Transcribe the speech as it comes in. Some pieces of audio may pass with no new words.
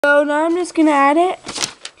So now I'm just going to add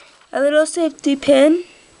a little safety pin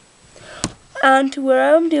onto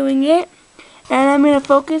where I'm doing it. And I'm going to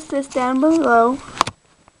focus this down below.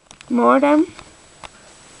 More down.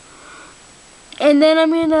 And then I'm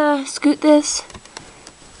going to scoot this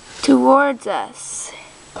towards us.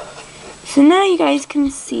 So now you guys can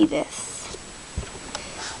see this.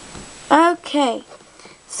 Okay.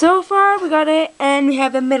 So far we got it, and we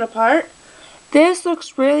have the middle part. This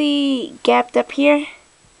looks really gapped up here,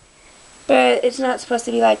 but it's not supposed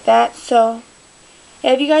to be like that. So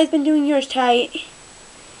have you guys been doing yours tight?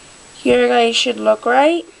 Your guys should look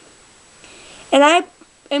right. And I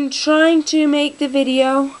am trying to make the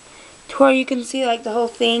video to where you can see like the whole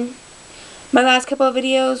thing. My last couple of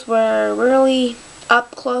videos were really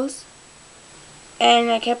up close, and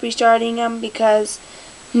I kept restarting them because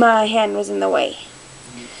my hand was in the way.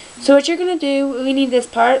 So what you're going to do, we need this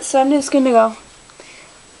part, so I'm just going to go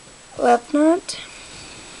left knot,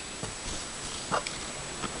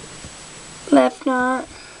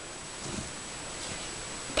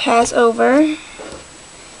 pass over, and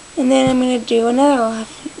then I'm going to do another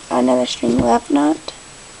string left knot,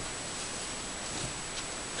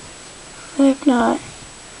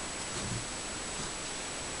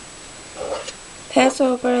 pass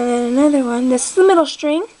over, and then another one. This is the middle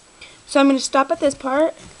string. So I'm going to stop at this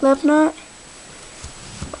part, left knot,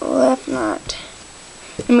 and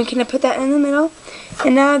we're going to put that in the middle.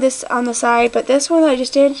 And now this on the side, but this one that I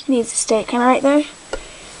just did needs to stay kind of right there.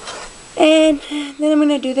 And then I'm going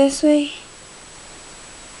to do this way.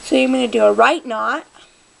 So you're going to do a right knot.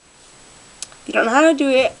 If you don't know how to do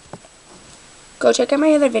it, go check out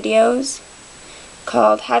my other videos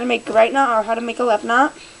called how to make a right knot or how to make a left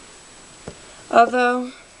knot.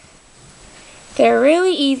 Although they're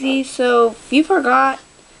really easy, so if you forgot,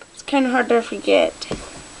 it's kind of hard to forget.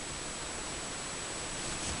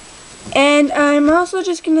 And I'm also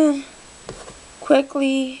just gonna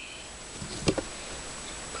quickly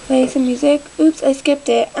play some music. Oops, I skipped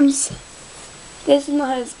it. This is not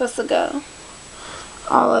how it's supposed to go.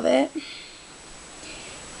 All of it.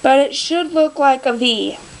 But it should look like a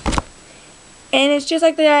V. And it's just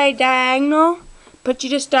like the diagonal, but you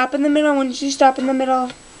just stop in the middle. Once you stop in the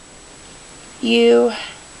middle, you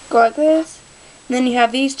go like this, and then you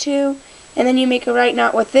have these two, and then you make a right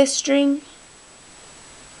knot with this string.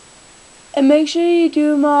 And make sure you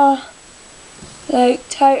do them all like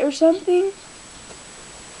tight or something.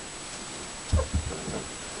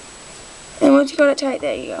 And once you got it tight,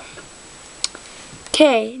 there you go.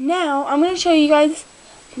 Okay, now I'm going to show you guys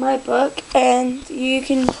my book, and you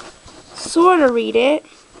can sort of read it.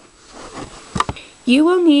 You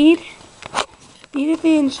will need these are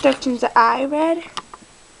the instructions that I read.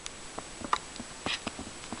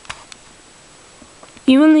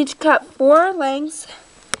 You will need to cut 4 lengths.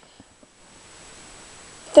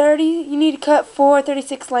 You need to cut 4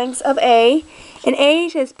 36 lengths of A. And A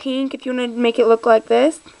says pink if you want to make it look like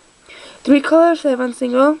this. 3 colors, 7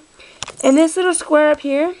 single. And this little square up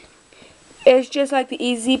here is just like the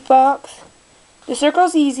easy box. The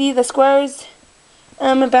circle's easy. The square is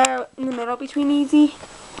about in the middle between easy.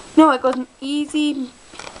 No, it goes easy,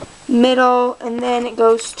 middle, and then it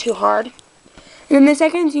goes to hard. And then the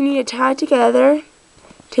seconds you need to tie together,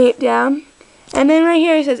 tape down. And then right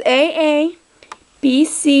here it says AA,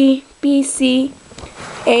 BC, BC,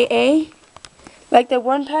 AA. Like the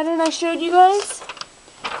one pattern I showed you guys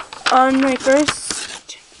on my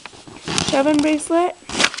first Chevron bracelet.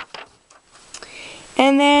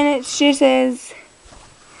 And then it just says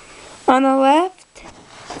on the left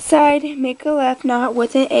side, make a left knot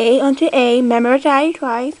with an A onto A, remember to tie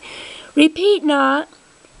twice. Repeat knot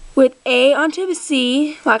with A onto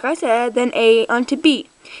C, like I said, then A onto B.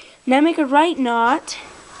 Now make a right knot.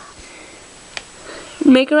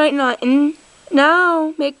 Make a right knot, and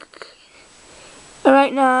now make a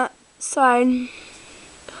right knot side.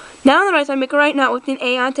 Now on the right side, make a right knot with an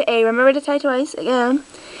A onto A. Remember to tie twice again.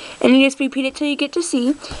 And you just repeat it till you get to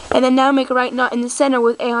C. And then now make a right knot in the center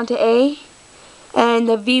with A onto A. And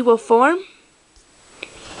the V will form.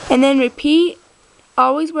 And then repeat,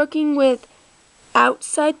 always working with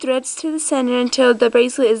outside threads to the center until the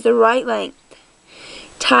bracelet is the right length.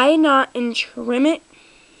 Tie a knot and trim it.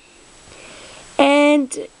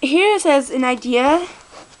 And here it says an idea.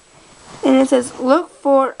 And it says, look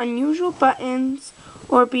for unusual buttons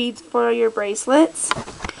or beads for your bracelets.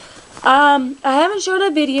 I haven't showed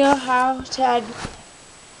a video how to add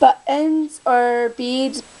buttons or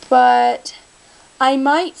beads, but I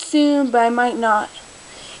might soon, but I might not.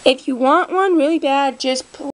 If you want one really bad, just